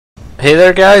Hey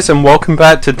there guys, and welcome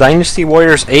back to Dynasty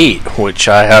Warriors 8, which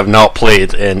I have not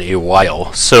played in a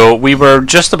while. So we were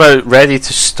just about ready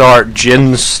to start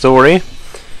Jin's story,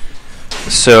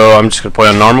 so I'm just going to play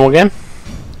on normal again.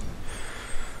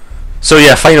 So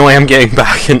yeah, finally I'm getting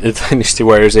back into Dynasty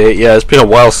Warriors 8. Yeah, it's been a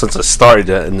while since I started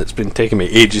it, and it's been taking me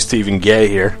ages to even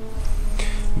get here.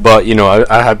 But, you know,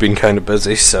 I have been kind of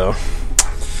busy, so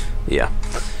yeah.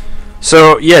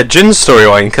 So yeah, Jin's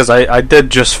storyline, because I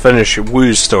did just finish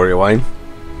Wu's storyline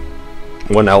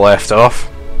when I left off.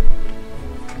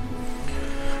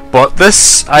 But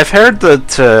this, I've heard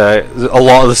that a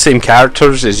lot of the same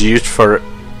characters is used for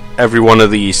every one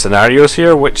of the scenarios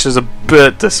here, which is a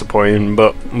bit disappointing,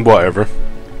 but whatever.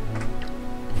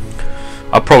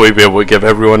 I'll probably be able to give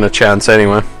everyone a chance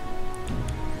anyway.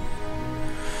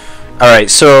 Alright,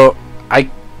 so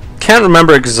I can't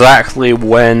remember exactly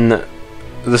when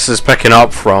this is picking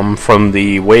up from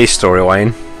the Wei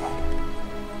storyline,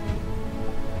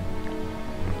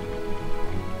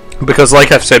 because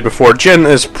like I've said before, Jin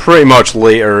is pretty much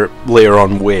later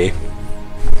on Wei.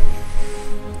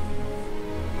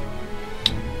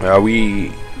 Are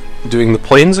we doing the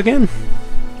planes again?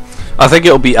 I think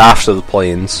it'll be after the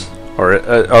planes. Or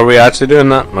are we actually doing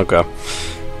that? Okay.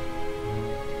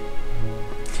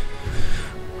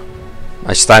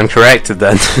 I stand corrected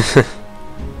then.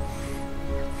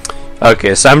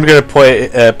 Okay, so I'm gonna play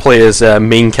as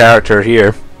main character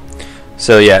here.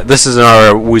 So yeah, this is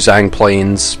our Wuzhang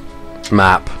Plains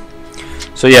map.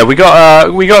 So yeah, we got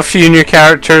a few new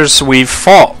characters. We've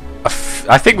fought.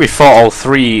 I think we fought all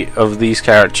three of these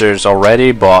characters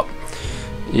already, but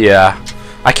yeah,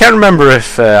 I can't remember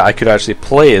if I could actually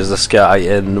play as this guy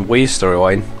in Wei's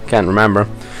storyline. Can't remember,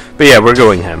 but yeah, we're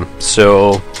going him.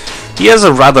 So he has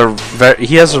a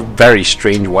very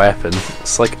strange weapon.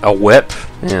 It's like a whip.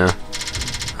 Yeah.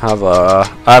 I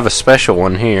have a special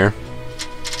one here.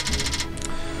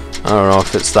 I don't know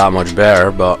if it's that much better,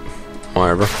 but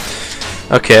whatever.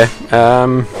 Okay,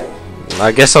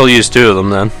 I guess I'll use two of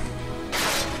them then.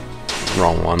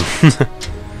 Wrong one.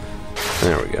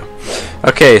 There we go.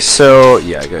 Okay, so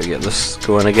yeah, I gotta get this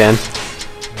going again.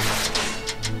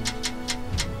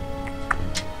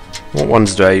 What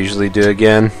ones do I usually do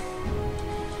again?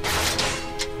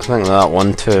 I think that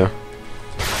one too.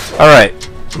 Alright.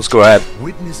 Let's go ahead.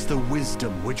 Witness the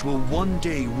wisdom which will one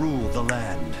day rule the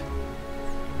land.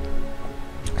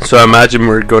 So I imagine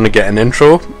we're going to get an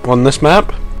intro on this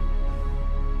map.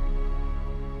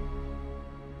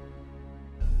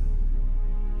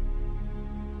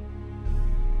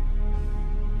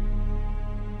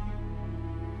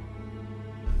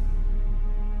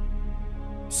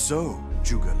 So,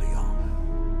 Zhuge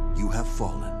Liang, you have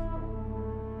fallen.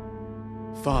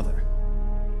 Father,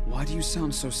 why do you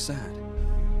sound so sad?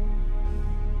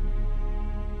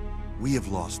 We have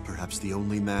lost perhaps the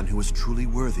only man who was truly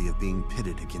worthy of being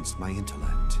pitted against my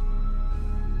intellect.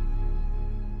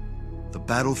 The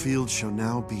battlefield shall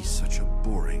now be such a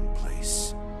boring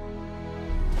place.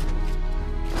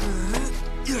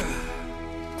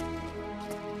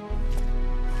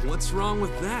 What's wrong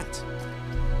with that?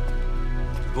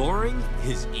 Boring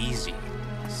is easy.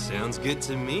 Sounds good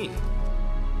to me.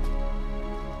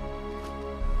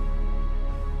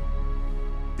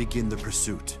 Begin the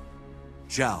pursuit.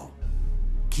 Zhao.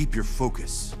 Keep your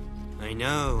focus. I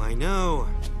know.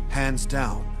 Hands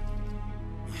down.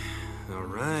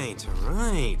 Alright.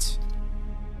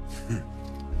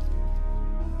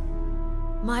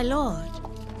 My lord,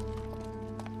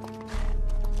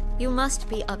 you must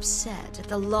be upset at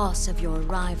the loss of your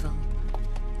rival.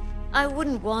 I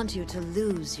wouldn't want you to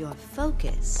lose your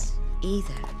focus,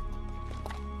 either.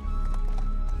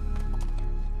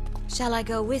 Shall I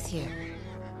go with you?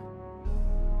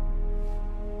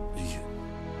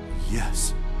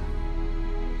 Yes.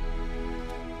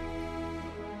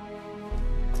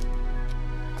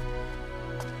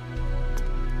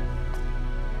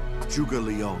 Zhuge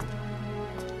Liang,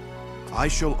 I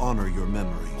shall honor your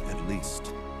memory, at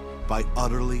least, by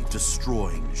utterly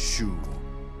destroying Shu.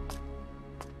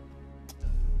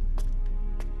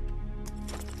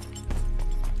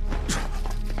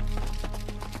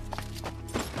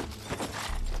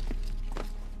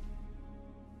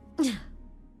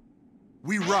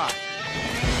 We ride.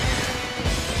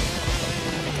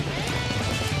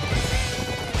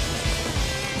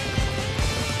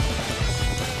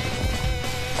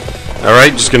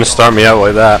 Alright, just gonna start me out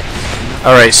like that.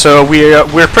 Alright, so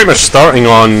we're pretty much starting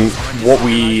on what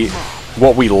we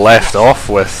left off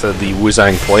with the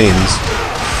Wuzhang Plains.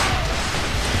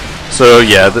 So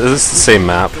yeah, this is the same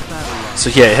map. So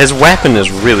yeah, his weapon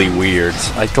is really weird.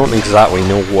 I don't exactly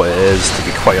know what it is, to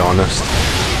be quite honest.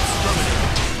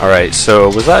 Alright, so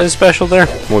was that his special there?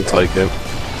 Looked like it.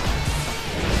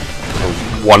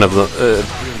 One of the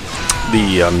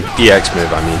EX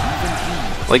move, I mean.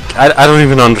 Like, I don't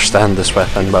even understand this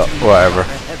weapon, but whatever.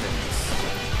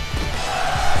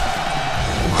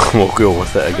 We'll go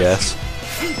with it, I guess.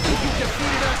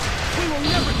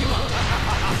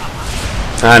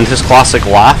 And his classic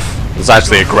laugh is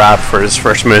actually a grab for his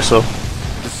first missile.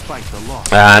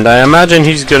 And I imagine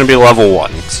he's going to be level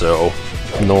 1, so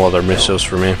no other missiles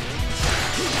for me.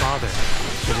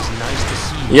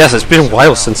 Yes, it's been a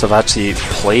while since I've actually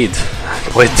played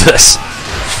this.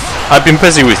 I've been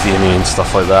busy with uni and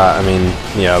stuff like that. I mean,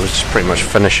 yeah, I was just pretty much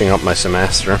finishing up my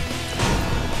semester.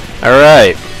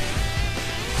 Alright.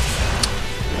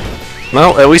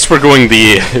 Well, at least we're going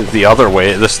the other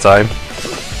way this time.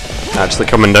 Actually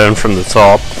coming down from the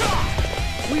top.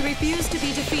 We refuse to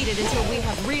be defeated until we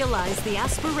have realized the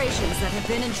aspirations that have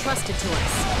been entrusted to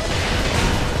us.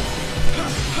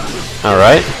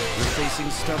 Alright.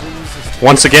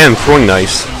 Once again, throwing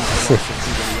knives.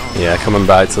 Yeah, coming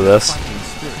back to this. I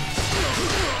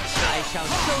shall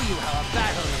show you how a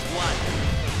battle is won.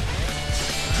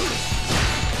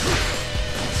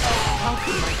 How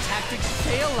can my tactics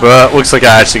fail? But looks like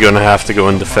I'm actually going to have to go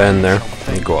and defend there.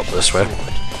 And go up this way.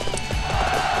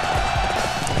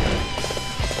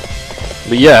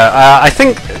 But yeah, I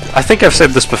think I've said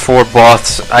this before,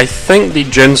 but I think the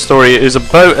Jin story is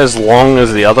about as long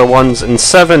as the other ones. In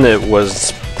 7 it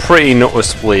was pretty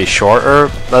noticeably shorter,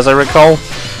 as I recall.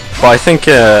 But I think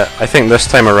this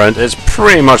time around it's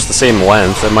pretty much the same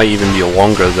length. It might even be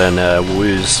longer than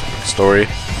Wu's story,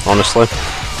 honestly.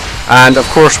 And of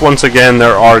course, once again,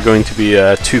 there are going to be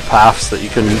 2 paths that you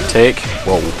can take.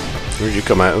 Whoa, where'd you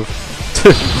come out of?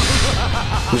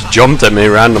 Just jumped at me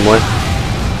randomly.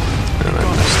 And I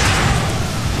missed.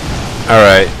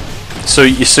 Alright, so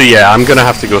yeah, I'm gonna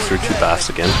have to go through 2 paths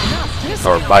again.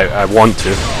 Or I want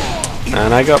to.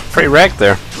 And I got pretty wrecked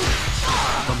there.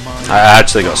 I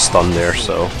actually got stunned there,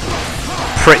 so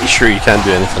pretty sure you can't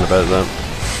do anything about that.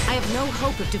 I have no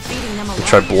hope of defeating them alone.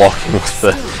 Try blocking with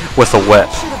a whip.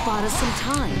 Should have bought us some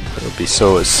time. It would be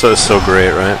so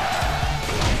great, right?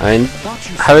 I mean,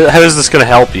 how is this gonna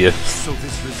help you?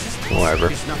 Whatever.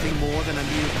 Nothing more than a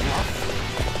mere bluff.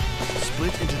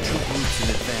 Split into 2 groups in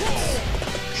advance.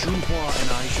 Chunhua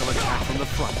and I shall attack from the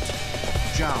front.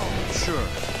 Zhao, sure,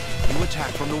 you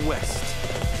attack from the west.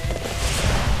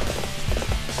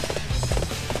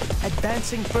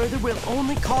 Advancing further will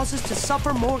only cause us to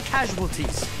suffer more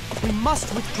casualties. We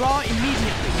must withdraw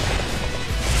immediately.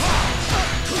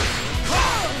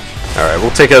 Alright,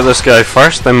 we'll take out this guy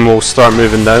first, then we'll start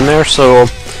moving down there. So,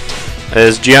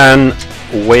 is Jian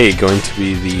Wei going to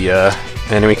be the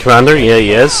enemy commander? Yeah,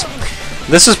 he is.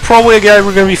 This is probably a guy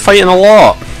we're going to be fighting a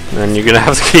lot. And you're going to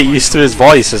have to get used to his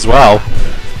voice as well.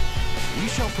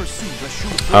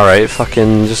 Alright,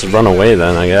 fucking just run away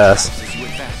then, I guess.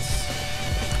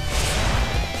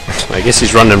 I guess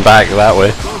he's running back that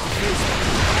way.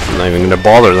 I'm not even going to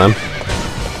bother them.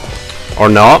 Or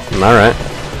not. Alright.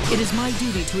 It is my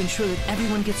duty to ensure that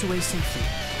everyone gets away safely.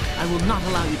 I will not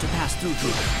allow you to pass through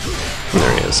here.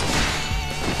 There he is.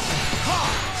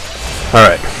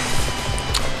 Alright.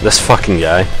 This fucking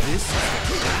guy.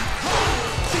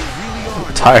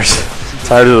 I'm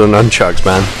tired of the nunchucks,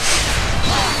 man.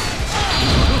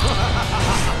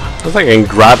 I think I can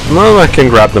grab them. No, I can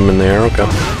grab them in there, okay.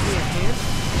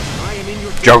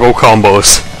 Juggle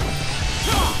combos.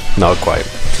 Not quite.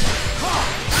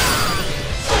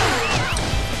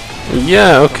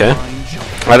 Yeah, okay.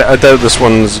 I doubt this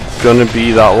one's gonna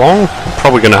be that long. I'm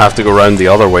probably gonna have to go around the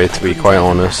other way, to be quite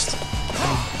honest. I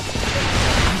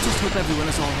just hope everyone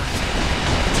is alright.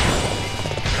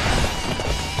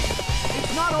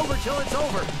 It's not over till it's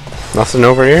over. Nothing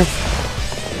over here?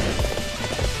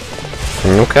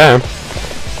 Okay.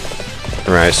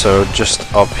 Right, so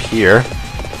just up here.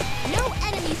 No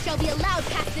enemy shall be allowed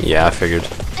past this. Yeah, I figured.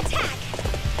 Attack.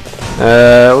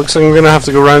 Looks like I'm gonna have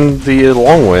to go around the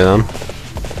long way then.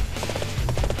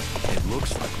 It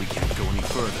looks like we can't go any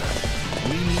further.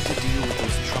 We need to deal with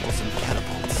those troublesome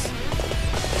catapults.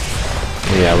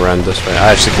 Yeah, around this way.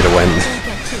 I actually could have went.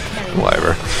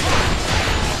 Whatever.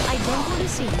 I don't want to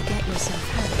see you get yourself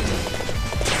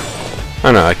hurt.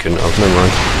 Oh no, I couldn't have. Never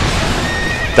mind.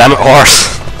 Damn it,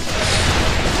 horse!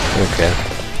 Okay.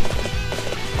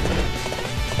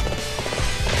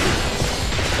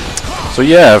 So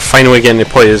yeah, finally getting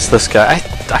to play as this guy.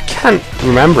 I can't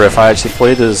remember if I actually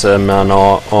played as him on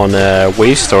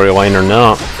Way's storyline or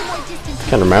not.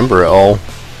 Can't remember it all.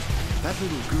 That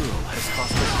little girl has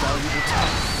cost us valuable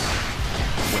time.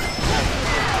 Well,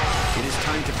 it is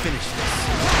time to finish this.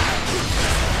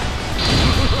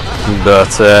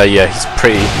 But yeah, he's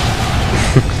pretty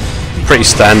pretty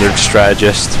standard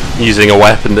strategist, using a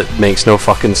weapon that makes no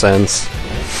fucking sense,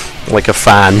 like a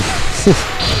fan. This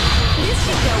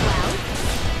should go well.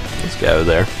 Let's get out of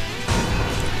there.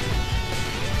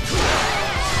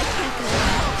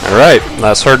 Alright,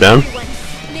 that's her down. Everyone,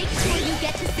 make sure you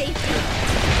get to safety.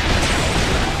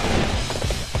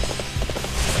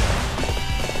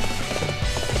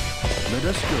 Let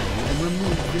us go and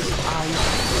remove this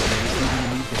ice.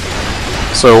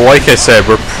 So, like I said,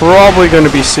 we're probably going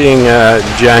to be seeing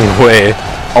Jiang Wei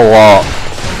a lot.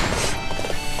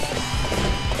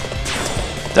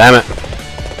 Damn it.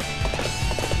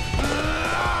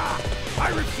 I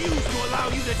refuse to allow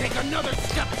you to take another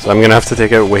step. So I'm going to have to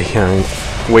take out Wei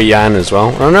Yan as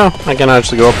well. Oh no, I can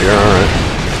actually go up here, alright.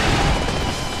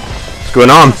 What's going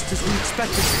on? Just as we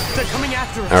expected, they're coming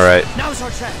after us. Alright. Now's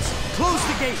our chance. Close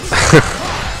the gates.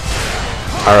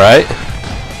 Alright.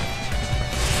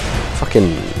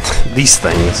 Fucking these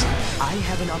things. I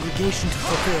have an obligation to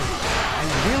fulfill. I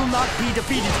will not be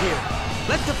defeated here.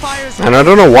 Let the fires. And I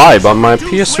don't know why, but my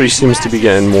PS3 seems to be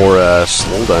getting more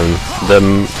slowdown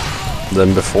than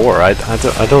before. I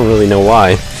don't really know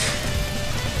why.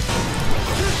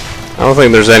 I don't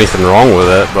think there's anything wrong with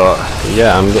it, but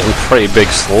yeah, I'm getting pretty big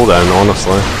slowdown,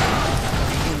 honestly.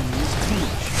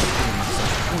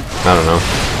 I don't know.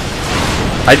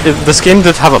 This game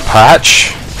did have a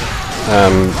patch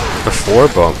before,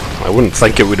 but I wouldn't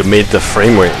think it would have made the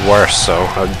frame rate worse, so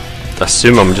I'd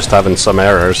assume I'm just having some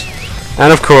errors.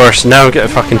 And of course, now I get to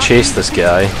fucking chase this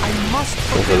guy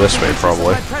over this way,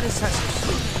 probably.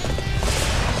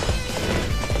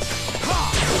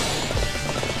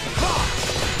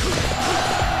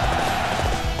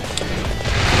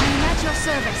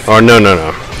 Oh, no,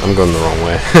 I'm going the wrong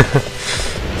way.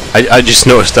 I just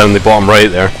noticed down the bottom right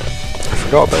there. I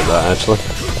forgot about that, actually.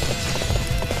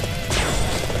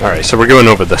 Alright, so we're going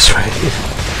over this way.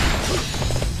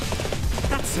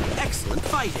 That's some excellent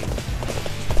fighting.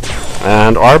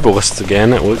 And Arbalists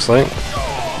again, it looks like.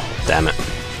 Damn it.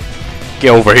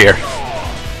 Get over here.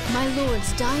 My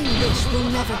lord's dying wish will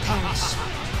never perish.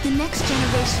 The next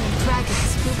generation of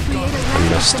dragons will create a land of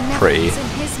missed benevolence in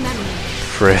his memory.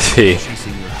 Pretty.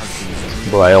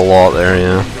 By a lot there,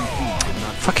 yeah.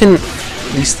 Fucking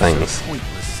these things.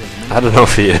 I don't know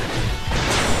for you.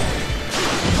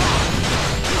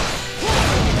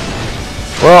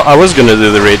 Well, I was gonna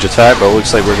do the rage attack, but it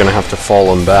looks like we're gonna have to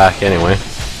fall him back anyway.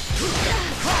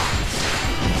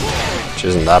 Which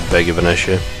isn't that big of an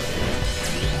issue.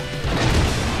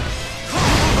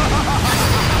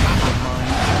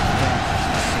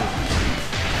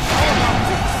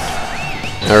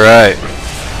 Alright.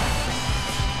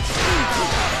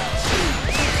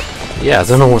 Yeah, I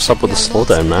don't know what's up with the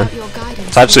slowdown, man.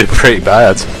 It's actually pretty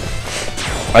bad.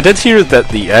 I did hear that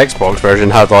the Xbox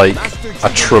version had like a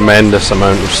tremendous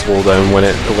amount of slowdown when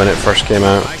it first came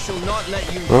out.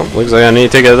 Well, looks like I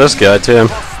need to get this guy too.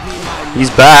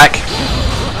 He's back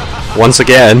once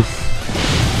again,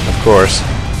 of course.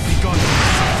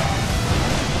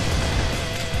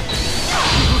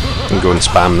 I'm going to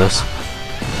spam this.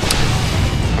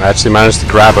 I actually managed to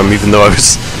grab him, even though I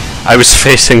was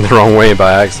facing the wrong way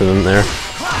by accident there.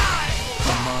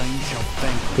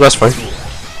 That's fine.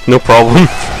 No problem.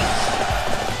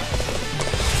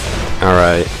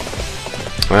 Alright.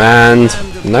 And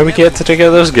now we get to take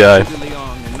out this guy.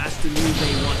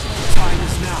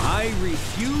 I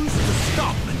refuse to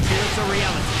stop until it's a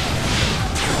reality.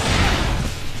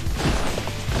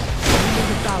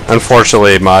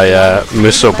 Unfortunately, my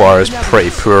Muso bar is pretty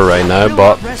poor right now,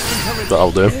 but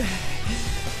that'll do.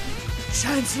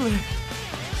 Chancellor,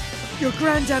 your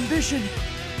grand ambition,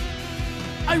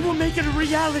 I will make it a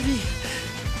reality.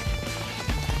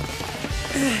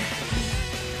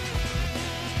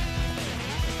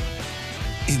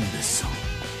 Imbecile.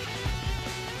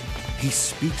 He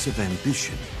speaks of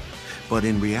ambition, but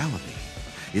in reality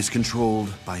is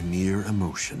controlled by mere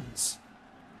emotions.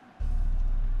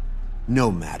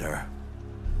 No matter.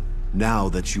 Now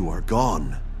that you are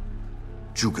gone,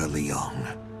 Zhuge Liang,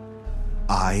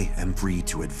 I am free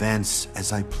to advance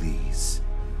as I please.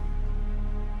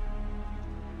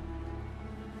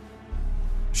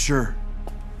 Sure,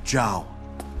 Zhao,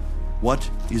 what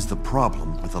is the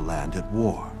problem with a land at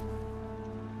war?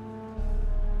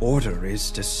 Order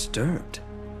is disturbed.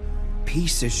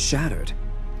 Peace is shattered.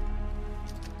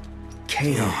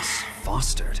 Chaos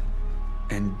fostered.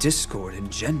 And discord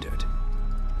engendered.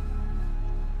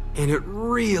 And it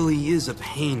really is a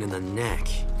pain in the neck.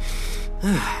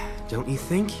 Don't you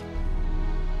think?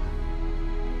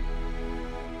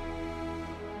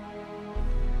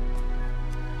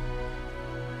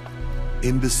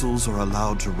 Imbeciles are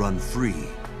allowed to run free,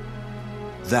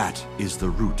 That is the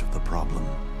root of the problem.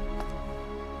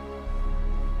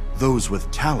 Those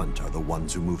with talent are the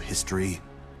ones who move history.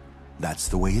 That's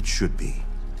the way it should be.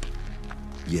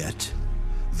 Yet,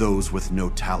 those with no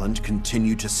talent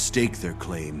continue to stake their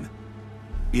claim.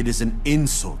 It is an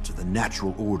insult to the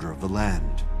natural order of the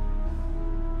land.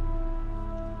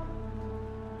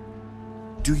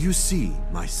 Do you see,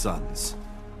 my sons?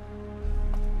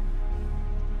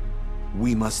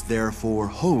 We must therefore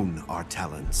hone our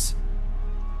talents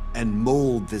and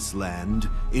mold this land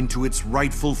into its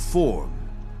rightful form.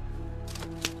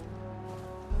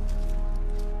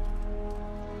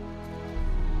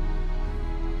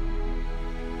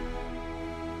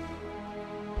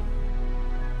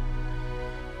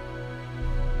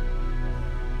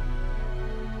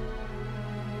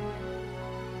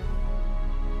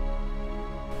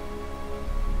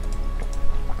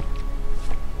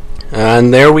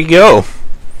 And there we go.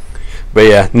 But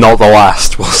yeah, not the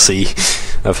last we'll see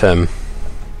of him.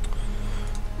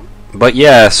 But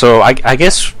yeah, so I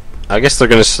guess they're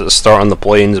gonna start on the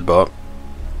plains, but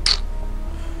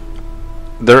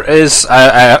there is.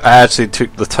 I actually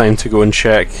took the time to go and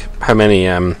check how many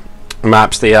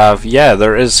maps they have. Yeah,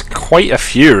 there is quite a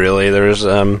few really. There's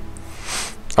around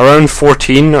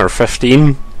 14 or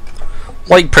 15,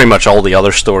 like pretty much all the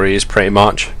other stories, pretty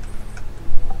much.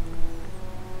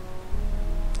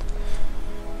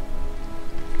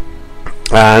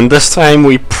 And this time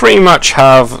we pretty much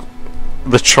have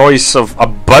the choice of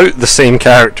about the same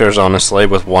characters, honestly,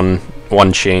 with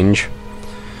one change.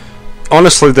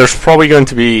 Honestly, there's probably going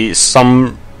to be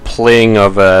some playing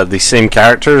of the same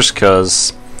characters,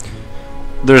 because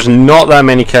there's not that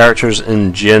many characters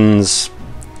in Jin's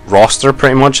roster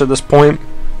pretty much at this point.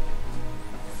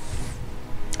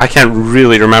 I can't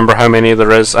really remember how many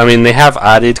there is. I mean, they have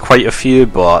added quite a few,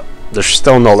 but there's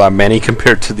still not that many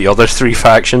compared to the other three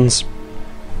factions.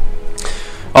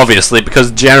 Obviously,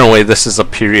 because generally this is a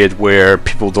period where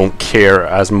people don't care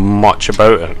as much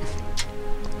about it.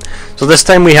 So this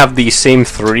time we have the same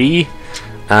three,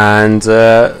 and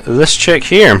this chick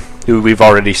here, who we've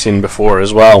already seen before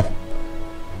as well.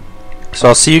 So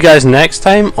I'll see you guys next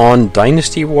time on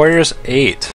Dynasty Warriors 8.